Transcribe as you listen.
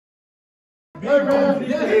Hey man,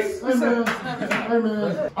 yes. Hey man, hey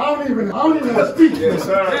man. I don't even speak. Yes,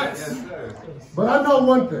 sir. Yes, sir. But I know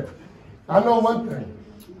one thing.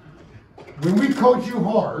 When we coach you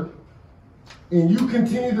hard, and you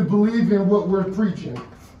continue to believe in what we're preaching,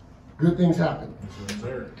 good things happen. Yes,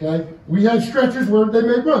 sir. Okay? We had stretches where they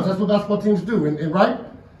made runs. That's what basketball teams do, and right?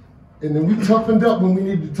 And then we toughened up when we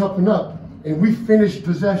needed to toughen up, and we finished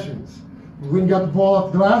possessions. We went and got the ball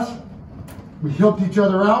off the glass. We helped each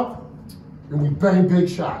other out, and we banged big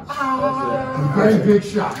shots. We banged big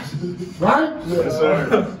shots, right? Yes,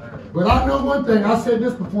 sir. But I know one thing. I said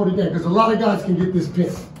this before the game, because a lot of guys can get this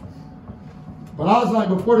pin. But I was like,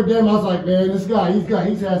 before the game, I was like, man, this guy,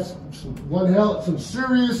 he's had some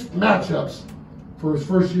serious matchups for his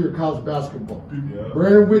first year of college basketball. Yeah.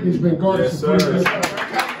 Brandon Whitney's been guarding some pretty good stuff.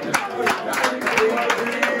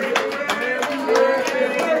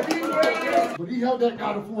 But he held that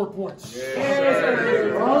guy to 4 points. He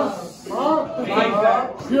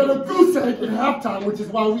had a goose egg at halftime, which is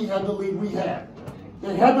why we had the lead we had.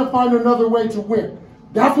 They had to find another way to win.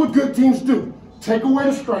 That's what good teams do. Take away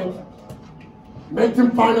the strength, make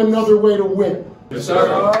them find another way to win. Yes,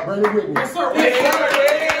 sir. Brandon Whitney. Yes, sir.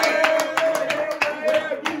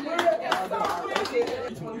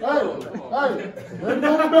 Hey, there's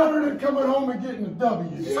nothing better than coming home and getting a W.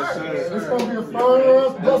 Yes, sir. It's going to be a fun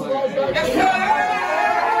bus ride back.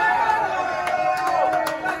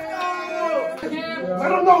 I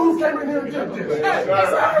don't know who came in here and did this.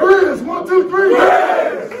 Griz, 1, 2, 3.